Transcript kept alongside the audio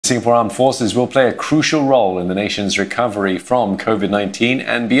Singapore Armed Forces will play a crucial role in the nation's recovery from COVID-19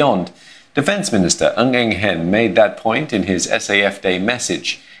 and beyond. Defence Minister Ng Eng Hen made that point in his SAF Day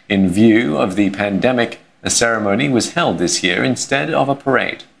message. In view of the pandemic, the ceremony was held this year instead of a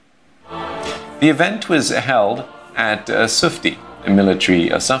parade. The event was held at Sufti Military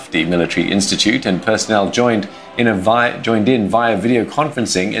Institute, and personnel joined in via video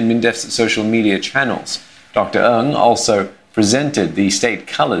conferencing and MINDEF's social media channels. Dr. Ng also presented the state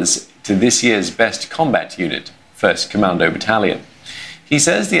colours to this year's Best Combat Unit, 1st Commando Battalion. He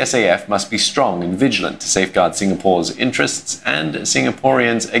says the SAF must be strong and vigilant to safeguard Singapore's interests and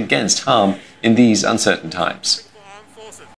Singaporeans against harm in these uncertain times.